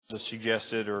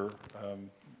suggested or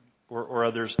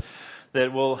others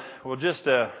that we'll just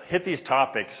hit these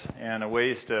topics and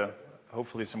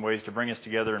hopefully some ways to bring us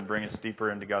together and bring us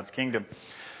deeper into God's kingdom.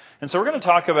 And so we're going to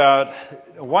talk about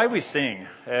why we sing.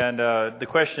 And the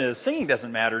question is, singing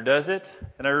doesn't matter, does it?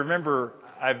 And I remember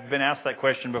I've been asked that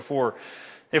question before.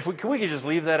 We could just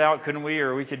leave that out, couldn't we?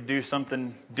 Or we could do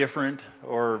something different,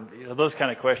 or those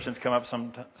kind of questions come up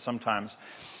sometimes.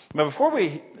 But before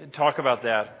we talk about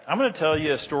that, I'm going to tell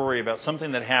you a story about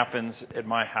something that happens at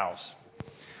my house.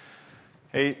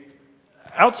 Hey,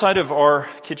 outside of our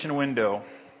kitchen window,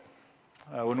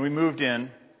 when we moved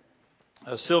in,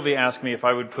 Sylvia asked me if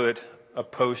I would put a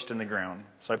post in the ground.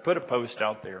 So I put a post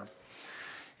out there.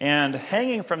 And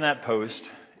hanging from that post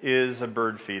is a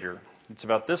bird feeder. It's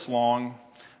about this long,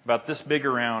 about this big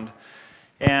around.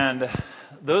 And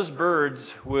those birds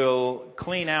will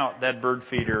clean out that bird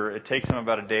feeder. It takes them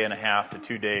about a day and a half to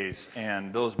 2 days.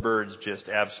 And those birds just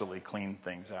absolutely clean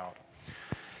things out.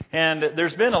 And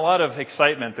there's been a lot of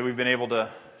excitement that we've been able to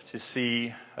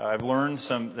see. I've learned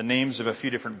the names of a few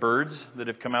different birds that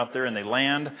have come out there and they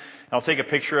land. I'll take a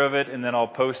picture of it and then I'll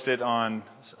post it on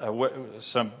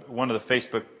one of the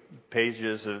Facebook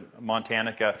pages of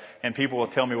Montanica, and people will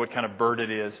tell me what kind of bird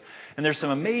it is. And there's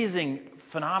some amazing,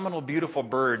 phenomenal, beautiful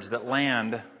birds that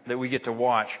land that we get to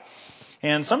watch.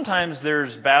 And sometimes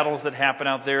there's battles that happen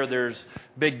out there. There's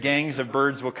big gangs of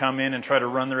birds will come in and try to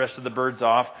run the rest of the birds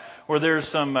off. Or there's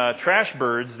some trash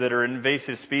birds that are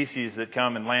invasive species that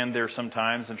come and land there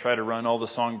sometimes and try to run all the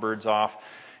songbirds off.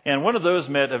 And one of those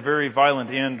met a very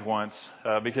violent end once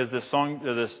because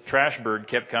this trash bird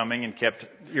kept coming and kept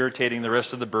irritating the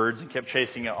rest of the birds and kept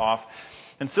chasing it off.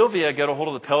 And Sylvia got a hold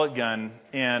of the pellet gun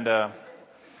and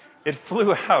it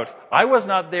flew out. I was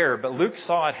not there, but Luke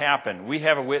saw it happen. We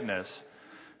have a witness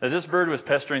that this bird was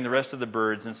pestering the rest of the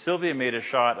birds, and Sylvia made a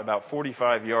shot about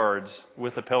 45 yards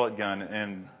with a pellet gun,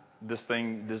 and this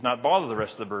thing does not bother the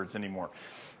rest of the birds anymore.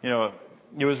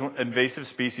 It was an invasive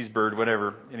species bird,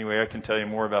 whatever. Anyway, I can tell you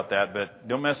more about that, but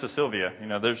don't mess with Sylvia.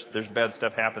 There's bad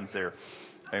stuff happens there.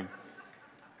 Okay.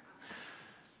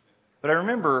 But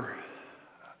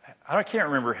I can't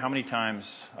remember how many times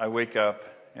I wake up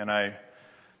and I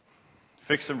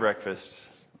fix some breakfast,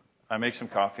 I make some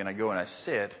coffee, and I go and I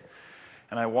sit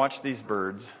and I watch these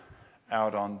birds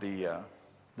out on the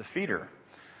feeder.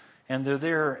 And they're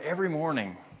there every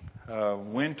morning.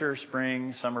 Winter,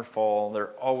 spring, summer, fall,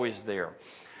 they're always there.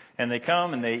 And they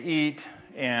come and they eat,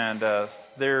 and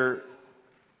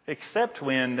except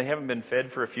when they haven't been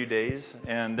fed for a few days.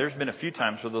 And there's been a few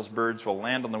times where those birds will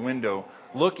land on the window,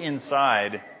 look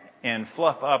inside, and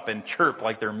fluff up and chirp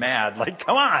like they're mad. Like,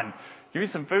 come on, give me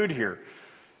some food here.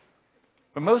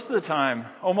 But most of the time,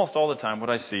 almost all the time, what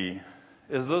I see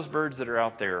is those birds that are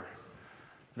out there,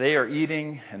 they are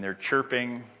eating and they're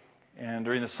chirping. And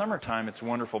during the summertime, it's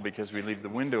wonderful because we leave the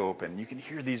window open. You can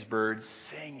hear these birds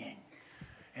singing.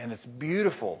 And it's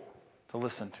beautiful to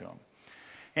listen to them.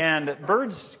 And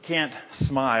birds can't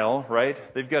smile, right?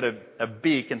 They've got a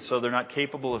beak, and so they're not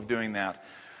capable of doing that.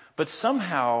 But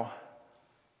somehow,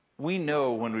 we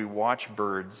know when we watch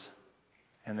birds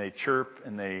and they chirp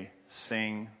and they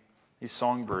sing, these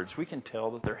songbirds, we can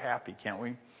tell that they're happy, can't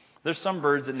we? There's some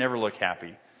birds that never look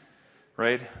happy,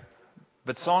 right?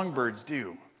 But songbirds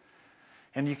do.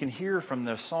 And you can hear from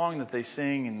the song that they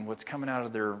sing and what's coming out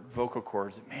of their vocal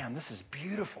cords, man, this is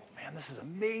beautiful. Man, this is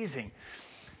amazing.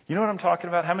 You know what I'm talking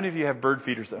about? How many of you have bird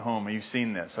feeders at home and you've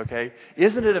seen this, okay?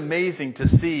 Isn't it amazing to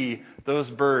see those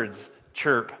birds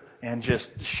chirp and just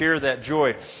share that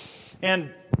joy? And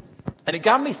it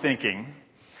got me thinking,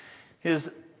 is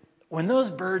when those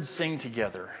birds sing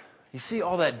together, you see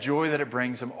all that joy that it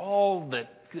brings them, all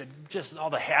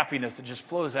the happiness that just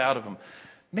flows out of them.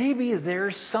 Maybe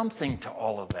there's something to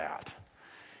all of that.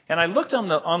 And I looked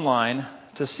online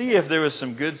to see if there was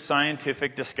some good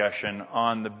scientific discussion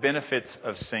on the benefits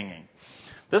of singing.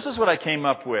 This is what I came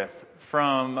up with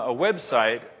from a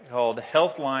website called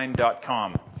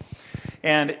healthline.com.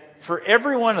 And for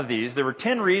every one of these, there were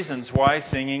 10 reasons why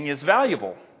singing is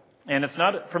valuable. And it's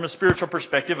not from a spiritual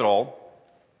perspective at all.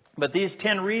 But these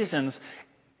 10 reasons,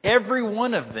 every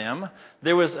one of them,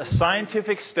 there was a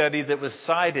scientific study that was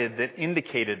cited that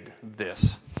indicated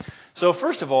this. So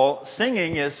first of all,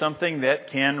 singing is something that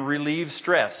can relieve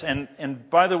stress. And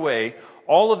by the way,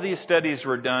 all of these studies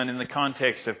were done in the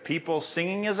context of people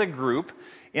singing as a group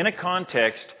in a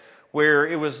context where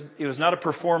it was not a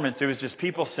performance, it was just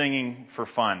people singing for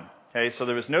fun. Okay, so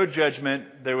there was no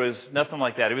judgment, there was nothing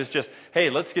like that. It was just, hey,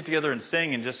 let's get together and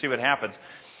sing and just see what happens.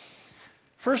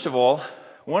 First of all,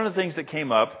 one of the things that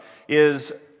came up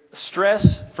is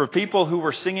stress for people who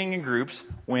were singing in groups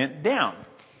went down.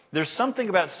 there's something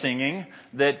about singing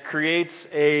that creates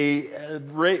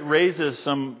raises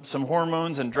some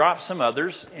hormones and drops some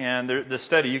others. And the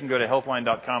study, you can go to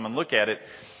healthline.com and look at it.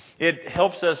 It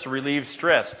helps us relieve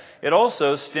stress. It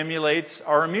also stimulates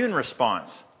our immune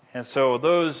response. And so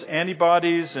those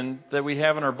antibodies that we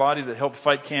have in our body that help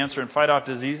fight cancer and fight off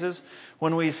diseases,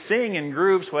 when we sing in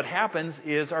groups, what happens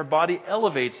is our body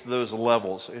elevates those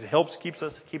levels. It helps keep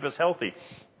us healthy.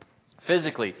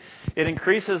 Physically, it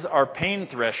increases our pain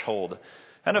threshold.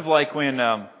 Kind of like when,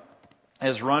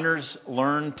 as runners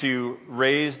learn to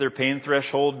raise their pain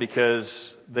threshold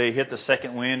because they hit the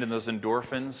second wind and those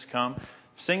endorphins come,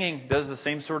 singing does the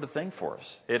same sort of thing for us.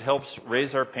 It helps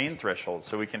raise our pain threshold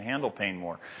so we can handle pain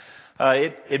more.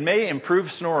 It may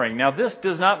improve snoring. Now, this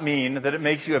does not mean that it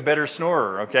makes you a better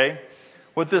snorer, okay?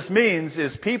 What this means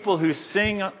is people who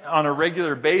sing on a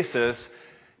regular basis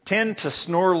tend to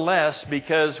snore less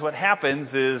because what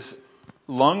happens is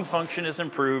lung function is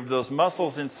improved. Those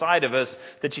muscles inside of us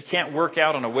that you can't work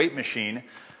out on a weight machine,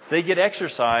 they get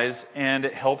exercise and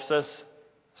it helps us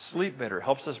sleep better, it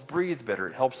helps us breathe better,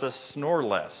 it helps us snore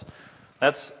less.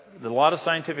 A lot of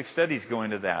scientific studies go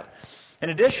into that.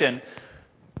 In addition,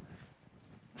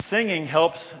 singing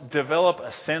helps develop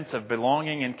a sense of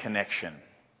belonging and connection.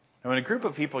 And when a group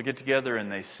of people get together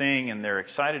and they sing and they're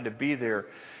excited to be there,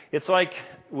 it's like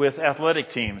with athletic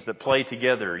teams that play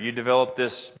together. You develop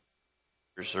this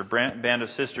band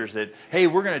of sisters that, hey,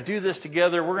 we're going to do this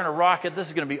together. We're going to rock it. This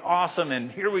is going to be awesome.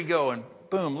 And here we go. And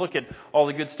boom, look at all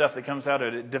the good stuff that comes out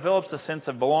of it. It develops a sense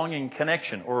of belonging,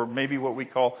 connection, or maybe what we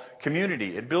call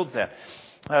community. It builds that.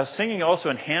 Singing also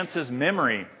enhances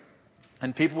memory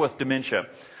in people with dementia.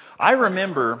 I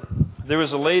remember there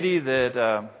was a lady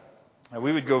that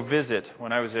we would go visit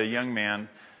when I was a young man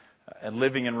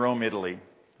living in Rome, Italy.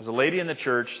 There was a lady in the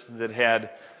church that had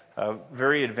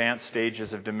very advanced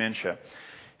stages of dementia.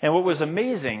 And what was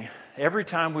amazing, every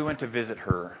time we went to visit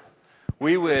her,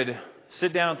 we would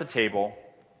sit down at the table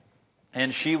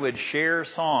and she would share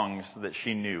songs that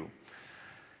she knew.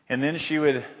 And then she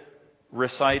would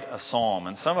recite a psalm,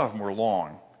 and some of them were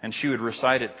long, and she would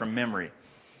recite it from memory.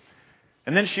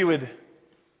 And then she would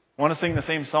want to sing the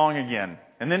same song again.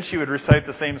 And then she would recite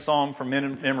the same psalm from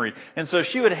memory. And so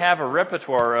she would have a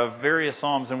repertoire of various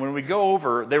psalms. And when we go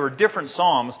over, they were different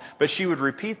psalms, but she would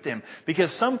repeat them.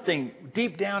 Because something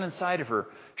deep down inside of her,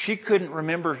 she couldn't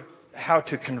remember how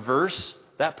to converse.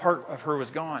 That part of her was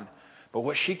gone. But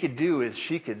what she could do is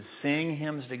she could sing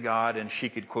hymns to God and she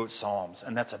could quote psalms.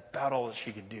 And that's about all that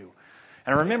she could do.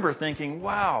 And I remember thinking,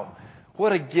 wow,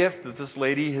 what a gift that this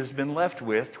lady has been left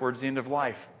with towards the end of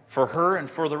life. For her and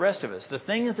for the rest of us. The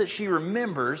things that she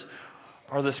remembers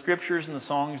are the scriptures and the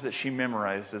songs that she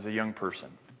memorized as a young person.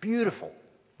 Beautiful.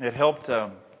 It helped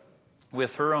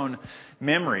with her own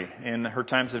memory in her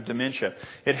times of dementia.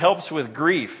 It helps with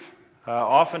grief.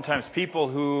 Oftentimes people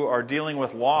who are dealing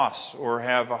with loss or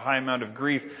have a high amount of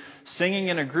grief, singing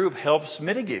in a group helps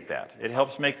mitigate that. It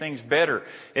helps make things better.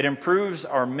 It improves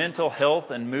our mental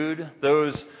health and mood.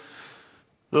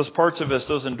 Those parts of us,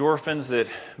 those endorphins that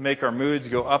make our moods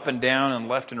go up and down and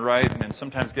left and right and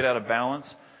sometimes get out of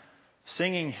balance,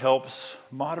 singing helps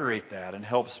moderate that and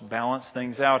helps balance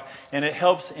things out. And it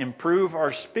helps improve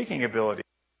our speaking ability.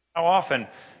 How often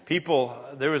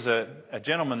there was a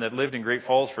gentleman that lived in Great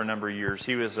Falls for a number of years.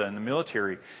 He was in the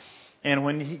military. And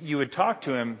when you would talk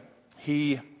to him,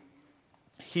 he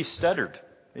stuttered.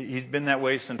 He'd been that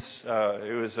way since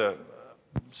it was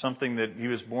something that he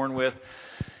was born with.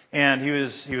 And he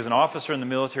was an officer in the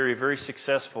military, very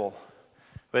successful.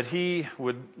 But he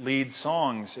would lead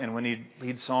songs, and when he'd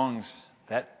lead songs,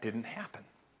 that didn't happen.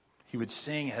 He would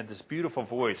sing, had this beautiful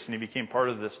voice, and he became part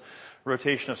of this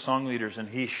rotation of song leaders. And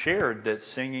he shared that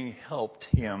singing helped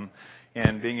him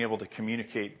in being able to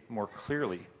communicate more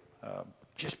clearly.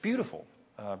 Just beautiful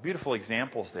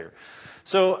examples there.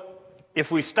 So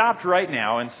if we stopped right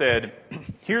now and said,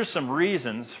 here's some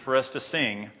reasons for us to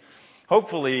sing,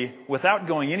 hopefully, without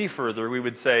going any further, we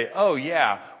would say, oh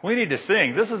yeah, we need to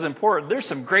sing. This is important. There's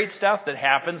some great stuff that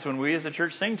happens when we as a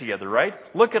church sing together, right?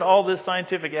 Look at all this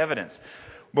scientific evidence.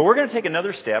 But we're going to take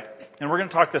another step, and we're going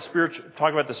to talk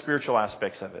about the spiritual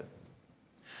aspects of it.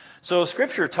 So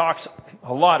Scripture talks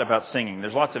a lot about singing.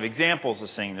 There's lots of examples of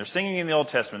singing. There's singing in the Old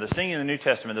Testament. There's singing in the New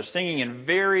Testament. There's singing in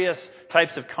various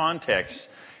types of contexts.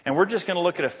 And we're just going to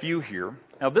look at a few here.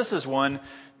 Now, this is one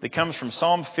that comes from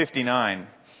Psalm 59.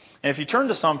 And if you turn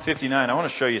to Psalm 59, I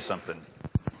want to show you something.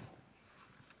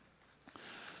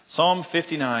 Psalm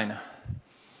 59,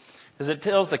 as it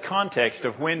tells the context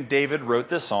of when David wrote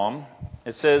this psalm.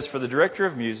 It says, for the director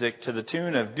of music to the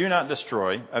tune of Do Not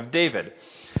Destroy of David.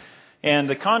 And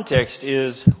the context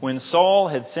is when Saul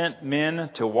had sent men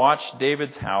to watch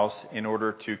David's house in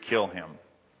order to kill him.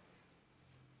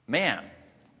 Man,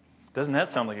 doesn't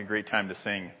that sound like a great time to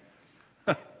sing?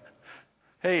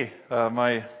 Hey,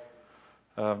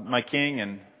 my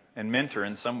king and mentor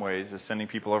in some ways is sending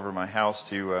people over to my house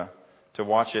to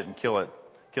watch it and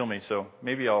kill me. So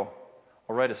maybe I'll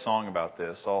write a song about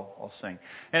this. I'll sing.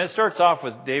 And it starts off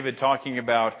with David talking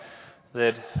about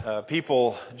that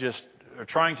people just are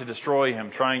trying to destroy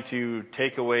him, trying to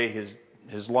take away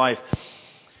his life.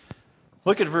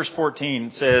 Look at verse 14.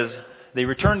 It says, "They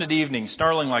return at evening,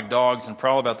 snarling like dogs, and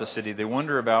prowl about the city. They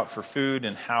wander about for food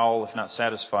and howl if not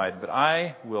satisfied. But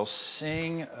I will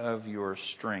sing of your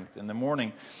strength. In the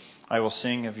morning I will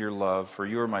sing of your love, for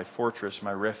you are my fortress,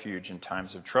 my refuge in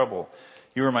times of trouble.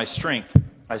 You are my strength.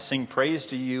 I sing praise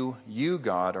to you. You,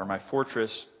 God, are my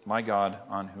fortress, my God,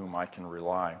 on whom I can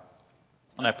rely."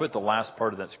 And I put the last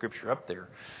part of that scripture up there.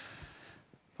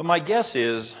 But my guess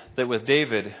is that with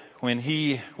David, when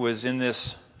he was in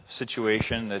this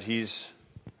situation, that he's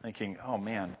thinking, oh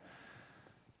man,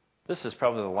 this is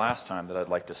probably the last time that I'd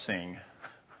like to sing.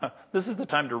 This is the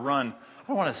time to run. I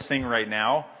don't want to sing right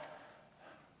now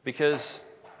because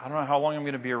I don't know how long I'm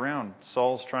going to be around.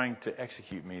 Saul's trying to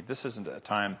execute me. This isn't a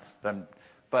time that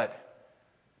But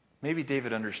maybe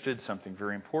David understood something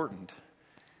very important.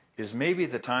 Is maybe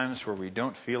the times where we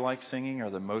don't feel like singing are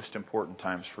the most important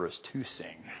times for us to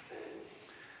sing.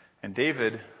 And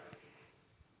David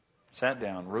sat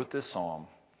down, wrote this psalm,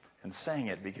 and sang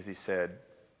it because he said,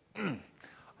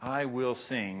 I will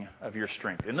sing of your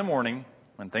strength. In the morning,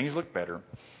 when things look better,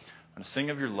 I'm going to sing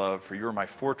of your love, for you are my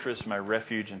fortress, my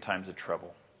refuge in times of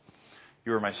trouble.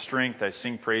 You are my strength. I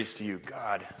sing praise to you,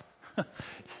 God.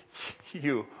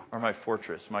 You are my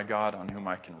fortress, my God on whom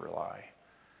I can rely.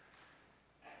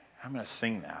 I'm going to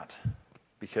sing that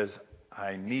because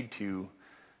I need to.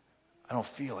 I don't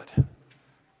feel it,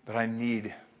 but I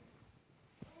need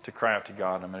to cry out to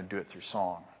God. I'm going to do it through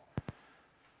song.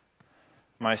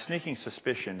 My sneaking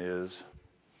suspicion is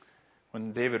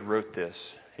when David wrote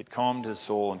this, it calmed his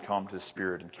soul and calmed his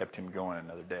spirit and kept him going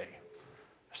another day.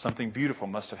 Something beautiful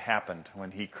must have happened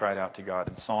when he cried out to God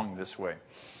in song this way.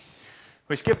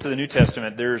 We skip to the New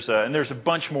Testament. There's a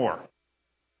bunch more of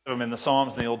them in the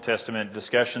Psalms and the Old Testament,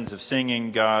 discussions of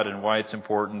singing God and why it's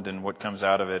important and what comes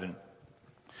out of it. And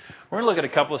we're going to look at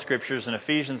a couple of scriptures in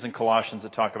Ephesians and Colossians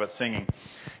that talk about singing.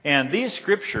 And these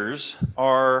scriptures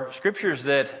are scriptures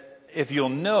that, if you'll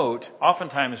note,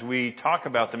 oftentimes we talk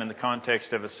about them in the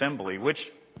context of assembly, which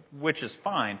is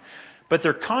fine. But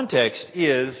their context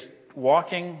is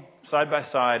walking side by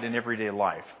side in everyday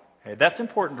life. Okay, that's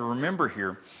important to remember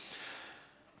here.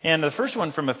 And the first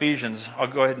one from Ephesians, I'll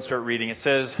go ahead and start reading. It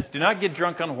says, "Do not get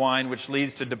drunk on wine, which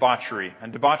leads to debauchery."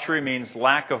 And debauchery means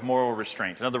lack of moral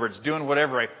restraint. In other words, doing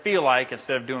whatever I feel like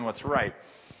instead of doing what's right.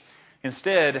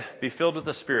 Instead, be filled with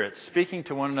the Spirit, speaking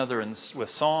to one another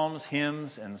with psalms,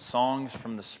 hymns, and songs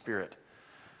from the Spirit.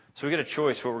 So we get a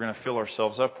choice what we're going to fill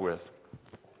ourselves up with.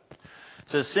 It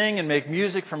says, "Sing and make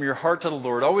music from your heart to the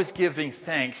Lord, always giving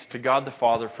thanks to God the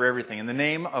Father for everything, in the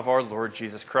name of our Lord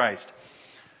Jesus Christ."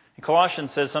 And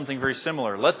Colossians says something very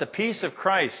similar. "Let the peace of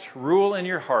Christ rule in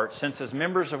your hearts, since as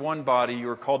members of one body you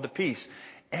are called to peace,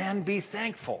 and be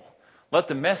thankful. Let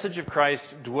the message of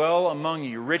Christ dwell among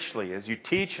you richly as you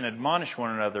teach and admonish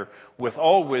one another with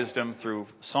all wisdom through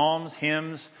psalms,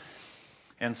 hymns,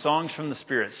 and songs from the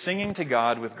Spirit, singing to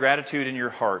God with gratitude in your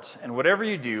hearts. And whatever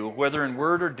you do, whether in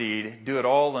word or deed, do it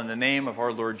all in the name of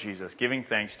our Lord Jesus, giving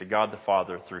thanks to God the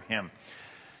Father through Him."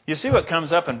 You see what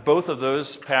comes up in both of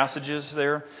those passages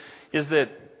there is that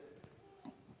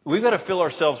we've got to fill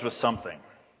ourselves with something.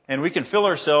 And we can fill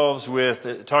ourselves with,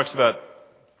 it talks about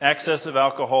excess of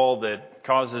alcohol that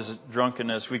causes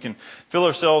drunkenness. We can fill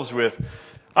ourselves with,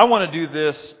 I want to do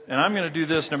this, and I'm going to do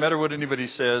this no matter what anybody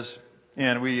says.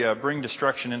 And we bring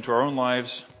destruction into our own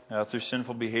lives through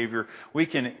sinful behavior. We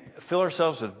can fill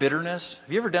ourselves with bitterness.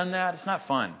 Have you ever done that? It's not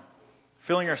fun.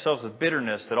 Filling ourselves with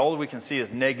bitterness that all we can see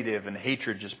is negative and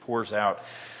hatred just pours out.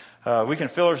 We can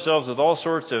fill ourselves with all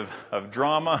sorts of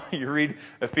drama. You read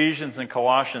Ephesians and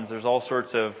Colossians, there's all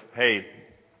sorts of, hey,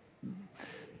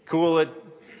 cool it,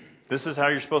 this is how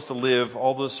you're supposed to live,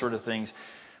 all those sort of things.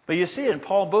 But you see it in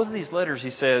Paul, both of these letters, he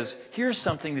says, here's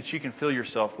something that you can fill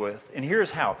yourself with, and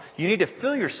here's how. You need to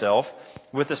fill yourself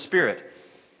with the Spirit.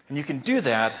 And you can do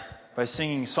that by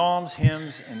singing psalms,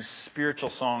 hymns, and spiritual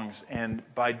songs. And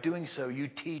by doing so, you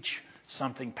teach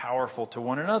something powerful to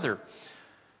one another.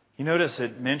 You notice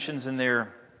it mentions in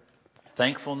there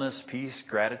thankfulness, peace,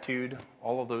 gratitude.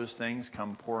 All of those things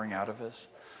come pouring out of us.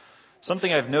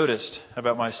 Something I've noticed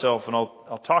about myself, and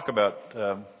I'll talk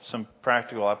about some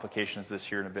practical applications this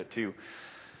year in a bit too.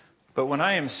 But when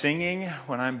I am singing,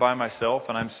 when I'm by myself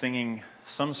and I'm singing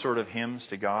some sort of hymns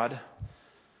to God,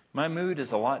 my mood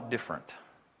is a lot different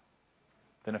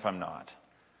than if I'm not.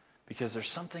 Because there's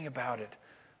something about it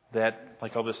that,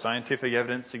 like all the scientific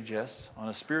evidence suggests, on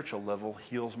a spiritual level,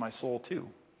 heals my soul too.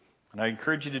 And I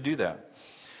encourage you to do that.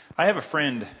 I have a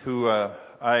friend who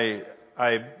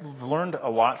I learned a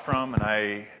lot from, and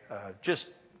I just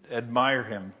admire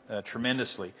him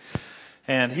tremendously.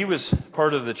 And he was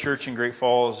part of the church in Great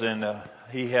Falls, and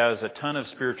he has a ton of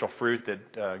spiritual fruit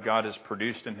that God has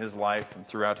produced in his life and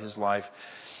throughout his life.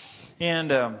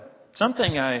 And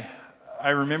something I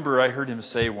remember I heard him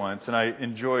say once, and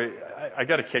I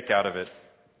got a kick out of it.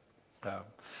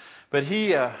 But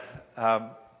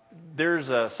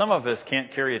there's some of us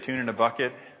can't carry a tune in a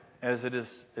bucket, as it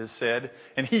is said,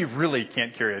 and he really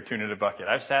can't carry a tune in a bucket.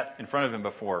 I've sat in front of him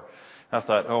before. I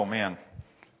thought, oh man,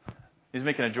 he's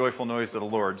making a joyful noise to the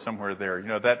Lord somewhere there,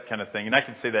 that kind of thing. And I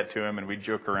could say that to him, and we'd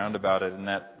joke around about it, and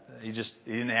that he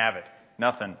didn't have it,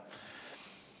 nothing.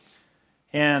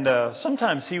 And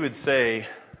sometimes he would say,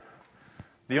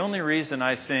 the only reason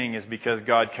I sing is because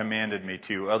God commanded me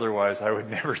to. Otherwise, I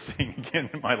would never sing again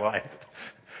in my life.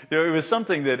 It was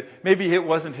something that maybe it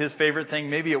wasn't his favorite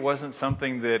thing. Maybe it wasn't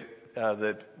something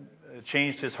that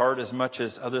changed his heart as much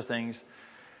as other things.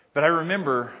 But I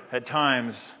remember at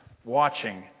times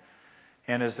watching,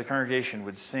 and as the congregation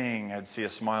would sing, I'd see a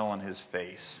smile on his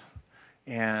face.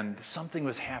 And something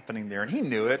was happening there. And he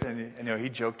knew it, and he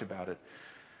joked about it.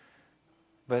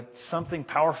 But something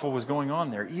powerful was going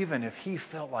on there, even if he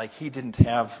felt like he didn't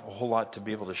have a whole lot to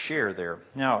be able to share there.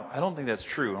 Now, I don't think that's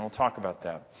true, and we'll talk about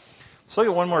that. Let's look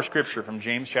at one more scripture from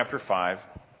James chapter 5.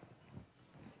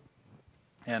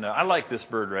 And I like this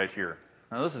bird right here.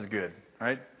 Now, this is good,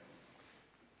 right?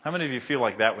 How many of you feel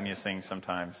like that when you sing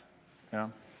sometimes? Yeah?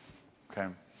 Okay.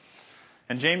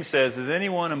 And James says, is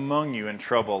anyone among you in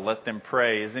trouble? Let them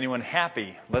pray. Is anyone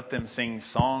happy? Let them sing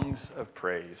songs of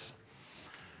praise.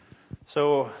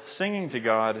 So, singing to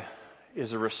God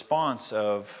is a response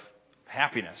of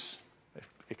happiness,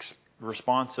 a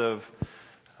response of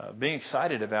being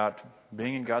excited about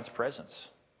being in God's presence.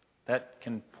 That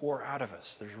can pour out of us.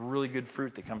 There's really good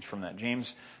fruit that comes from that.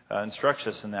 James instructs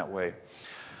us in that way.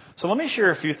 So let me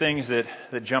share a few things that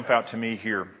jump out to me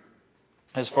here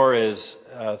as far as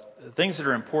things that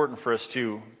are important for us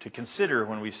to consider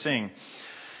when we sing.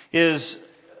 Is,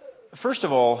 first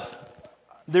of all,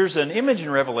 there's an image in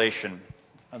Revelation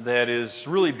that is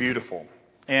really beautiful.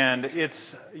 And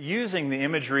it's using the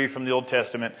imagery from the Old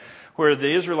Testament where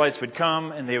the Israelites would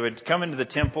come and they would come into the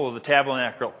temple of the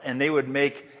tabernacle and they would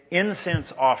make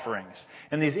incense offerings.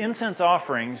 And these incense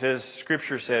offerings, as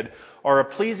Scripture said, are a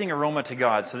pleasing aroma to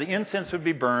God. So the incense would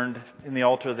be burned in the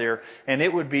altar there and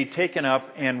it would be taken up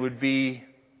and would be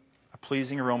a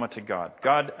pleasing aroma to God.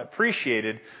 God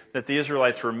appreciated that the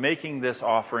Israelites were making this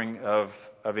offering of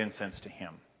incense to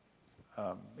Him.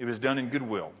 It was done in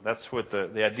goodwill. That's what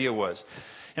the idea was.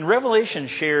 And Revelation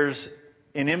shares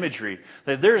an imagery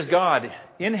that there's God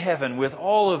in heaven with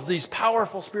all of these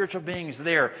powerful spiritual beings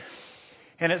there.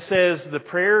 And it says the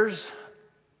prayers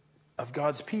of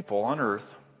God's people on earth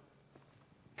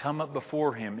come up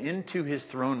before Him into His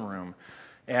throne room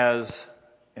as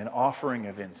an offering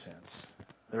of incense.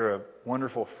 They're a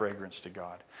wonderful fragrance to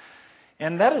God.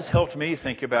 And that has helped me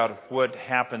think about what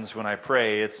happens when I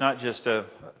pray. It's not just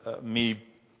me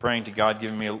praying to God,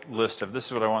 giving me a list of this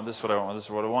is what I want, this is what I want, this is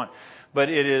what I want. But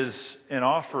it is an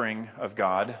offering of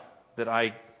God that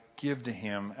I give to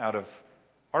Him out of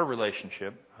our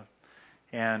relationship.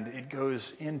 And it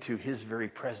goes into His very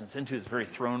presence, into His very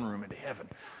throne room in heaven.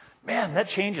 Man, that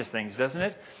changes things, doesn't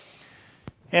it?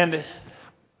 And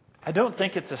I don't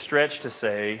think it's a stretch to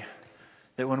say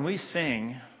that when we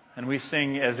sing, and we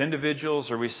sing as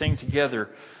individuals or we sing together,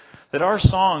 that our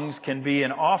songs can be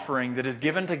an offering that is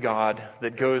given to God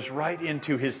that goes right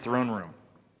into His throne room.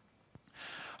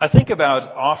 I think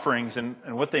about offerings and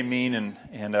what they mean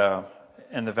and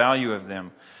the value of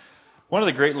them. One of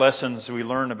the great lessons we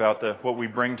learn about what we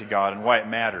bring to God and why it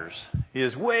matters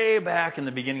is way back in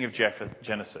the beginning of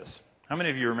Genesis. How many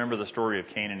of you remember the story of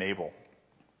Cain and Abel?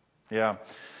 Yeah.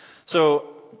 So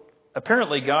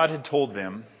apparently God had told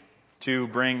them to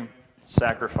bring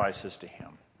sacrifices to Him.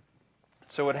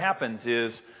 So what happens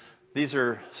is these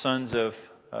are sons of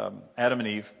Adam and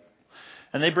Eve,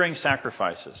 and they bring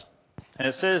sacrifices. And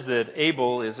it says that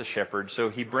Abel is a shepherd, so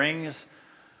he brings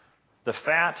the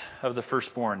fat of the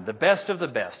firstborn, the best of the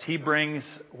best. He brings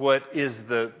what is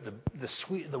the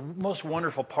sweet, the most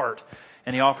wonderful part,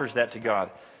 and he offers that to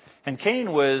God. And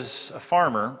Cain was a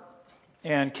farmer,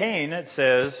 And Cain, it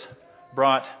says,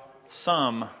 brought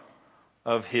some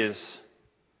of his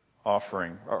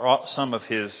offering, or some of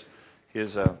his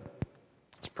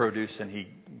produce, and he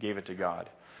gave it to God.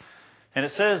 And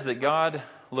it says that God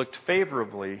looked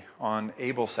favorably on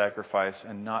Abel's sacrifice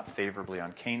and not favorably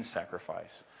on Cain's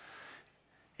sacrifice.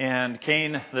 And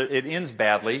Cain, it ends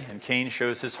badly, and Cain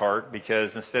shows his heart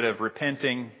because instead of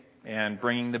repenting and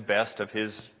bringing the best of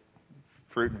his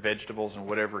fruit and vegetables and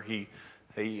whatever he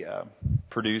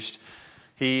produced,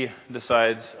 he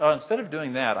decides, instead of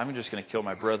doing that, I'm just going to kill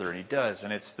my brother. And he does.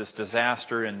 And it's this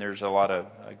disaster, and there's a lot of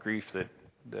grief that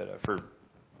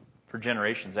for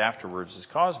generations afterwards is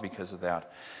caused because of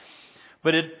that.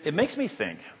 But it makes me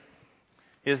think,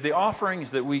 is the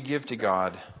offerings that we give to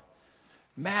God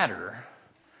matter?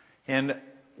 And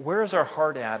where is our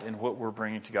heart at in what we're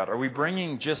bringing to God? Are we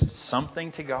bringing just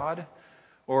something to God?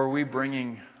 Or are we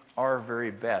bringing our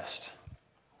very best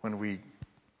when we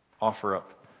offer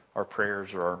up our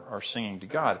prayers or our singing to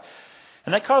God?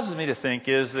 And that causes me to think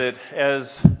is that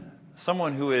as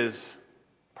someone who is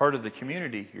part of the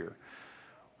community here,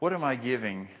 what am I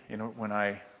giving, when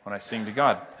I sing to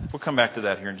God? We'll come back to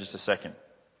that here in just a second.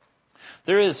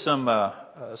 There is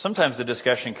sometimes the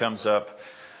discussion comes up,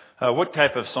 what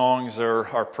type of songs are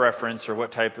our preference, or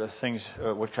what type of things,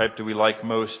 what type do we like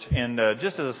most? And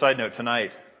just as a side note,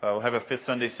 tonight we'll have a Fifth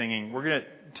Sunday singing.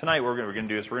 Tonight what we're going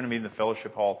to do is we're going to meet in the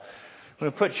fellowship hall. We're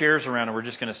going to put chairs around, and we're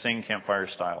just going to sing campfire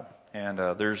style. And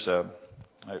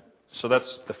so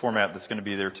that's the format that's going to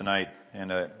be there tonight,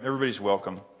 and everybody's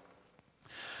welcome.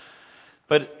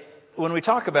 But when we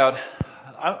talk about,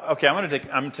 I'm going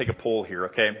to take a poll here.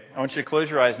 Okay, I want you to close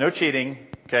your eyes. No cheating.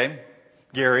 Okay,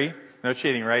 Gary, no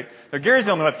cheating, right? Now, Gary's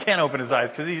the only one that can't open his eyes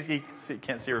because he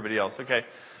can't see everybody else. Okay,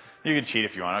 you can cheat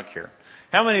if you want. I don't care.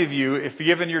 How many of you, if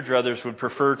given your druthers, would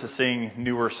prefer to sing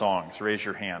newer songs? Raise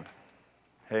your hand.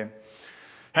 Okay.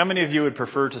 How many of you would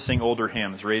prefer to sing older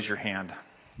hymns? Raise your hand.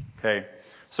 Okay.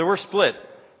 So we're split.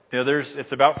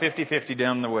 It's about 50-50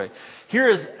 down the way. Here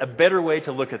is a better way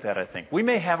to look at that, I think. We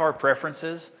may have our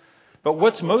preferences, but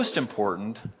what's most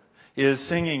important is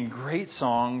singing great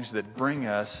songs that bring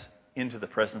us into the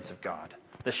presence of God,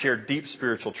 that share deep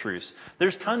spiritual truths.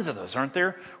 There's tons of those, aren't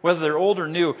there? Whether they're old or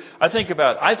new. I think of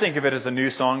it as a new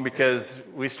song because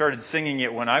we started singing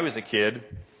it when I was a kid.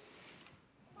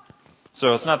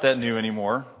 So it's not that new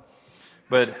anymore.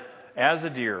 But As a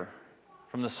Deer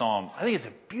from the Psalm, I think it's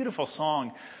a beautiful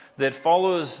song that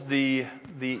follows the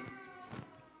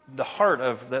heart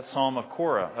of that Psalm of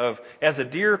Korah, of as a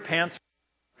deer pants.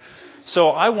 So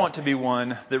I want to be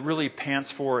one that really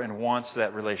pants for and wants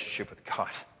that relationship with God.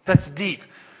 That's deep.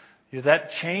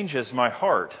 That changes my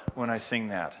heart when I sing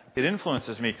that. It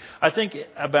influences me. I think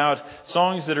about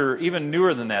songs that are even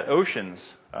newer than that. Oceans.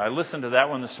 I listened to that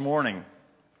one this morning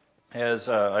as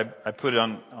I put it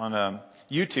on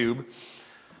YouTube.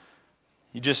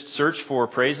 You just search for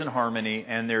Praise and Harmony,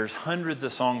 and there's hundreds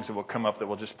of songs that will come up that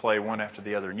will just play one after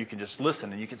the other. And you can just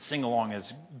listen, and you can sing along.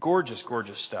 It's gorgeous,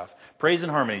 gorgeous stuff. Praise and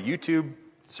Harmony. YouTube,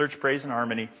 search Praise and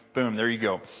Harmony. Boom, there you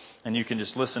go. And you can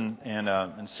just listen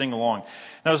and sing along.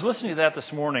 And I was listening to that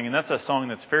this morning, and that's a song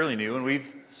that's fairly new, and we've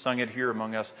sung it here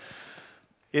among us.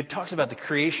 It talks about the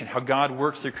creation, how God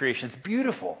works through creation. It's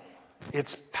beautiful.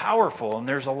 It's powerful, and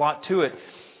there's a lot to it.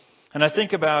 And I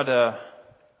think about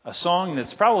a song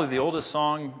that's probably the oldest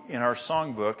song in our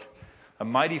songbook, A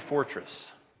Mighty Fortress.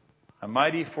 A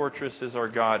mighty fortress is our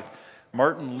God.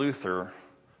 Martin Luther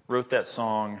wrote that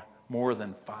song more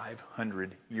than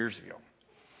 500 years ago.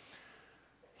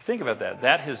 Think about that.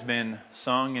 That has been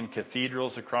sung in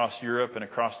cathedrals across Europe and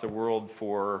across the world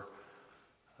for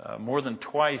more than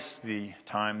twice the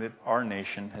time that our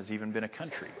nation has even been a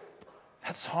country.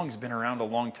 That song's been around a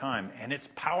long time, and it's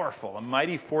powerful. A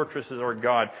mighty fortress is our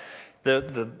God.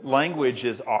 The language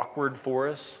is awkward for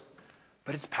us,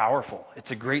 but it's powerful.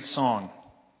 It's a great song.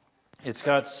 It's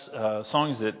got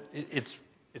songs that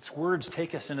its words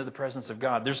take us into the presence of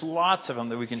God. There's lots of them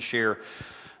that we can share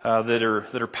that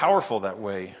are powerful that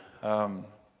way.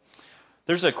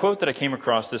 There's a quote that I came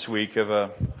across this week of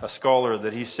a scholar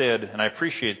that he said, and I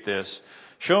appreciate this: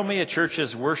 "Show me a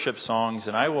church's worship songs,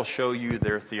 and I will show you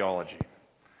their theology."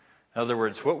 In other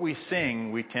words, what we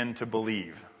sing, we tend to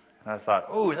believe. And I thought,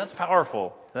 oh, that's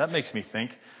powerful. That makes me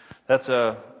think.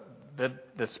 That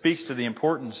speaks to the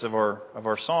importance of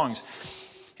our songs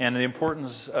and the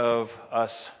importance of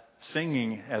us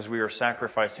singing as we are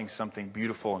sacrificing something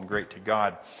beautiful and great to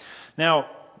God. Now,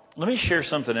 let me share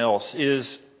something else.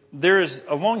 There is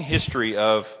a long history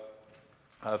of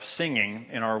singing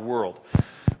in our world.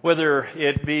 Whether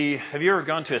it be, have you ever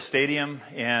gone to a stadium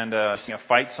and sing a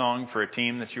fight song for a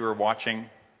team that you were watching?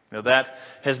 That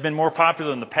has been more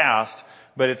popular in the past,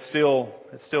 but it's still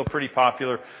pretty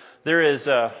popular. There is,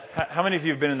 how many of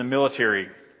you have been in the military?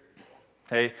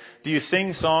 Hey, do you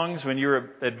sing songs when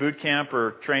you're at boot camp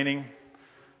or training?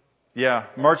 Yeah,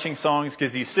 marching songs,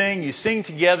 because you sing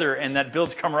together, and that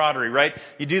builds camaraderie, right?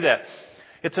 You do that.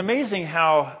 It's amazing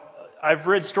how I've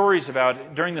read stories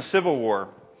about during the Civil War,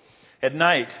 at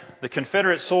night, the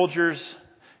Confederate soldiers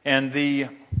and the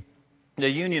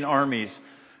Union armies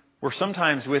were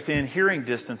sometimes within hearing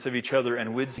distance of each other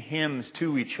and would sing hymns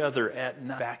to each other at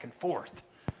night, back and forth.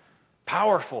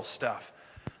 Powerful stuff.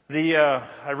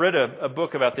 I read a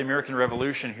book about the American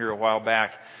Revolution here a while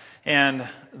back. And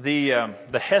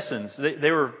the Hessians, they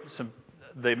were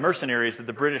the mercenaries that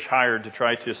the British hired to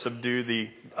try to subdue the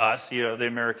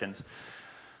Americans.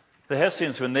 The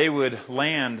Hessians, when they would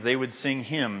land, they would sing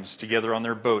hymns together on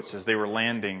their boats as they were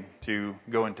landing to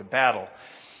go into battle.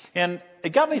 And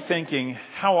it got me thinking,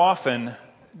 how often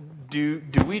do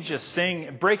we just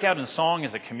break out in song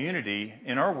as a community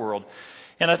in our world?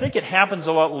 And I think it happens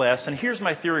a lot less. And here's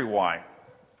my theory why.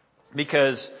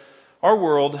 Because our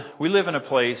world, we live in a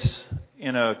place,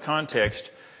 in a context,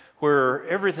 where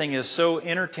everything is so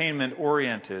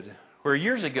entertainment-oriented, where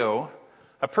years ago,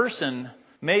 a person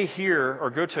may hear or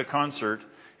go to a concert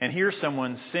and hear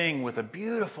someone sing with a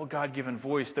beautiful God-given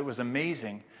voice that was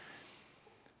amazing,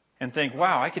 and think,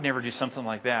 wow, I could never do something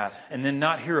like that, and then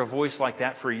not hear a voice like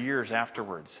that for years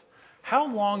afterwards.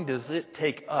 How long does it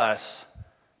take us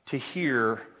to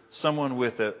hear someone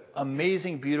with an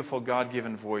amazing, beautiful,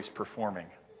 God-given voice performing?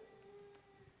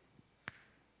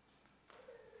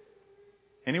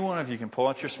 Any one of you can pull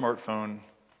out your smartphone,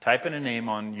 type in a name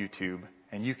on YouTube,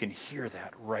 and you can hear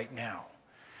that right now.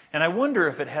 And I wonder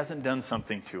if it hasn't done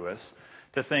something to us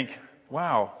to think,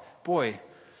 wow, boy,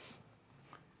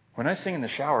 when I sing in the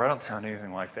shower, I don't sound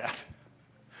anything like that.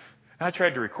 And I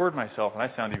tried to record myself, and I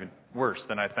sound even worse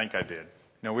than I think I did.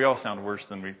 We all sound worse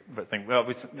than we think. Well,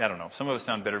 I don't know. Some of us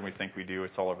sound better than we think we do.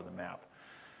 It's all over the map.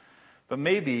 But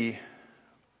maybe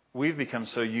we've become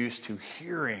so used to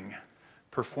hearing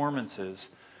performances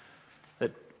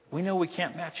that we know we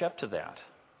can't match up to that.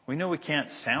 We know we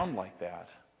can't sound like that.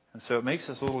 And so it makes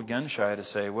us a little gun-shy to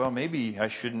say, well, maybe I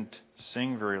shouldn't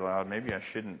sing very loud. Maybe I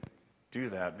shouldn't do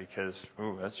that because,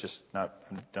 that's just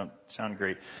don't sound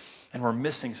great. And we're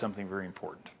missing something very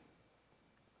important.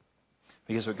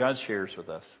 Because what God shares with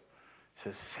us, He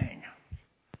says, sing.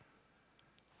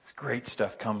 This great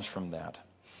stuff comes from that.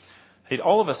 Hey,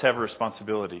 all of us have a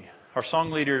responsibility. Our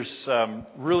song leaders,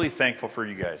 really thankful for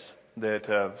you guys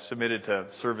that submitted to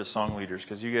serve as song leaders,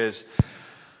 because you guys,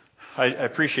 I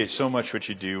appreciate so much what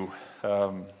you do,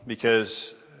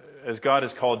 because as God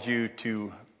has called you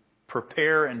to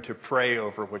prepare and to pray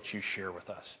over what you share with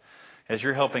us, as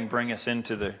you're helping bring us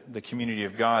into the community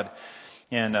of God,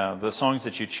 and the songs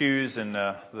that you choose and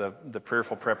the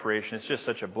prayerful preparation, it's just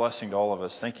such a blessing to all of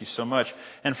us. Thank you so much.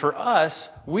 And for us,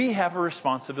 we have a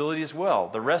responsibility as well.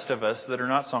 The rest of us that are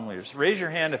not song leaders. Raise your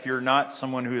hand if you're not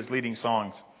someone who is leading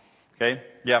songs. Okay?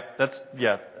 Yeah,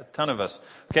 a ton of us.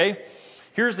 Okay?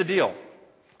 Here's the deal.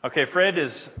 Okay, Fred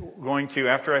is going to,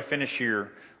 after I finish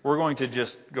here, we're going to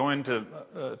just go into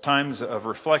times of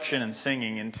reflection and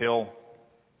singing until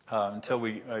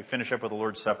we finish up with the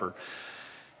Lord's Supper.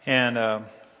 And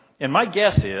my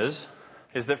guess is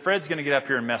that Fred's going to get up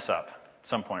here and mess up at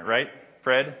some point, right?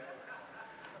 Fred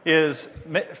is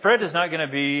not going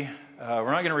to be.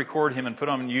 We're not going to record him and put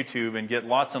him on YouTube and get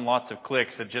lots and lots of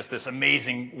clicks at just this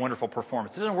amazing, wonderful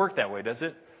performance. It doesn't work that way, does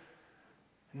it?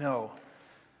 No.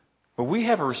 But we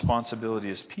have a responsibility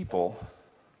as people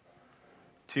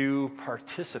to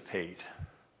participate.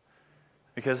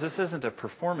 Because this isn't a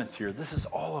performance here. This is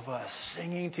all of us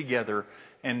singing together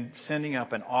and sending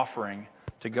up an offering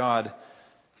to God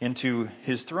into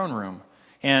His throne room.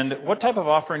 And what type of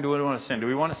offering do we want to send? Do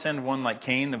we want to send one like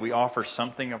Cain, that we offer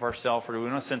something of ourselves? Or do we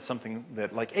want to send something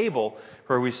that, like Abel,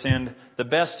 where we send the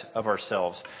best of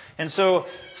ourselves? And so,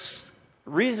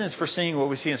 reasons for seeing what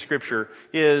we see in Scripture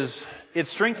is it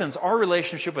strengthens our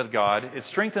relationship with God, it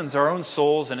strengthens our own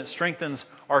souls, and it strengthens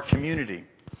our community.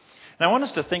 And I want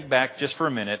us to think back just for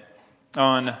a minute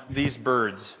on these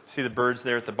birds. See the birds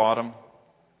there at the bottom?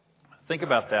 Think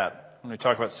about that when we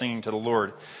talk about singing to the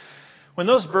Lord. When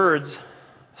those birds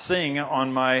sing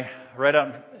right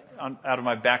out of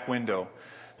my back window,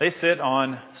 they sit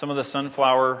on some of the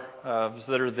sunflowers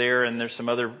that are there, and there's some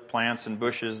other plants and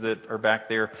bushes that are back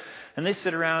there. And they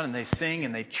sit around and they sing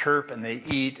and they chirp and they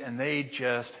eat and they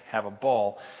just have a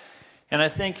ball. And I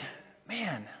think,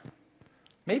 man,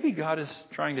 maybe God is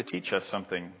trying to teach us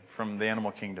something from the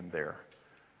animal kingdom there.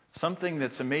 Something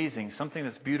that's amazing, something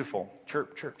that's beautiful.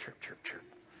 Chirp, chirp, chirp, chirp, chirp.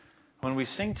 when we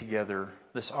sing together,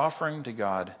 this offering to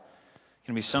God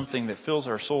can be something that fills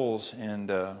our souls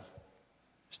and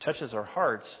touches our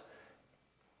hearts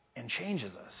and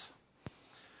changes us.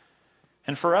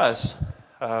 And for us,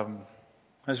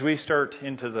 as we start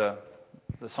into the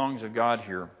songs of God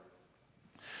here,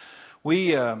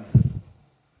 we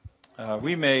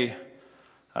may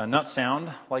not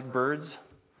sound like birds.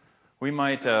 We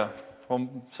might, some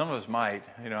of us might,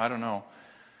 I don't know.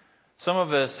 Some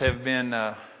of us have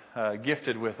been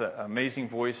gifted with amazing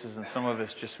voices, and some of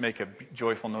us just make a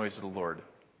joyful noise to the Lord.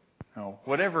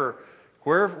 Whatever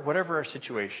our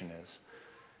situation is,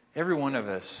 every one of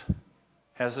us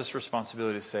has this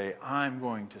responsibility to say, I'm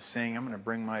going to sing, I'm going to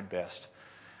bring my best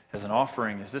as an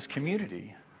offering, as this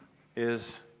community is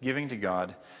giving to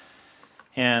God.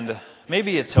 And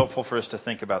maybe it's helpful for us to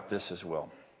think about this as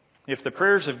well. If the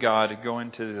prayers of God go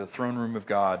into the throne room of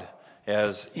God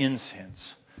as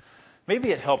incense,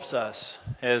 maybe it helps us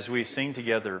as we sing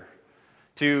together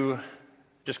to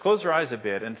just close our eyes a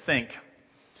bit and think,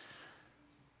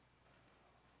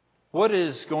 what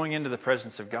is going into the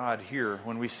presence of God here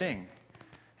when we sing?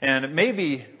 And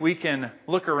maybe we can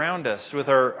look around us with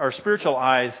our spiritual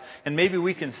eyes, and maybe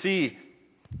we can see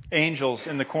angels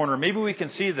in the corner. Maybe we can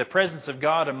see the presence of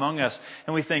God among us,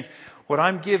 and we think, what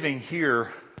I'm giving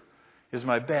here is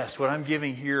my best. What I'm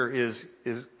giving here is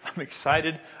I'm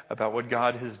excited about what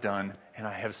God has done, and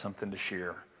I have something to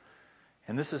share.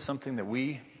 And this is something that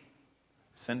we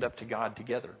send up to God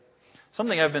together.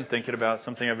 Something I've been thinking about,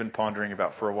 something I've been pondering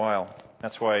about for a while.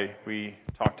 That's why we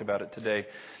talked about it today.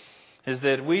 Is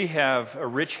that we have a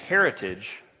rich heritage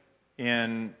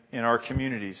in our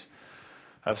communities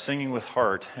of singing with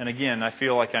heart. And again, I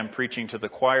feel like I'm preaching to the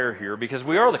choir here, because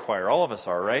we are the choir. All of us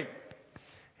are, right?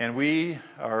 And we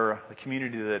are the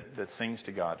community that sings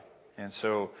to God. And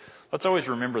so let's always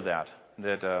remember that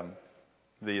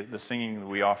the singing that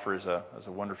we offer is a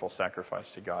wonderful sacrifice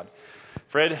to God.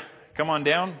 Fred, come on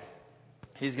down.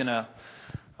 He's going to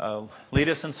lead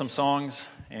us in some songs,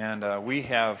 and we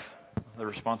have the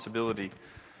responsibility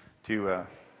to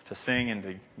sing and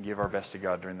to give our best to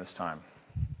God during this time.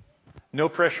 No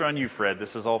pressure on you, Fred.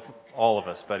 This is all of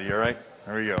us, buddy. All right?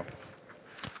 There we go.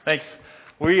 Thanks.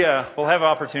 We'll have an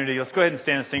opportunity. Let's go ahead and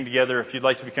stand and sing together. If you'd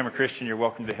like to become a Christian, you're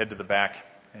welcome to head to the back.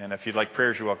 And if you'd like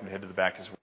prayers, you're welcome to head to the back as well.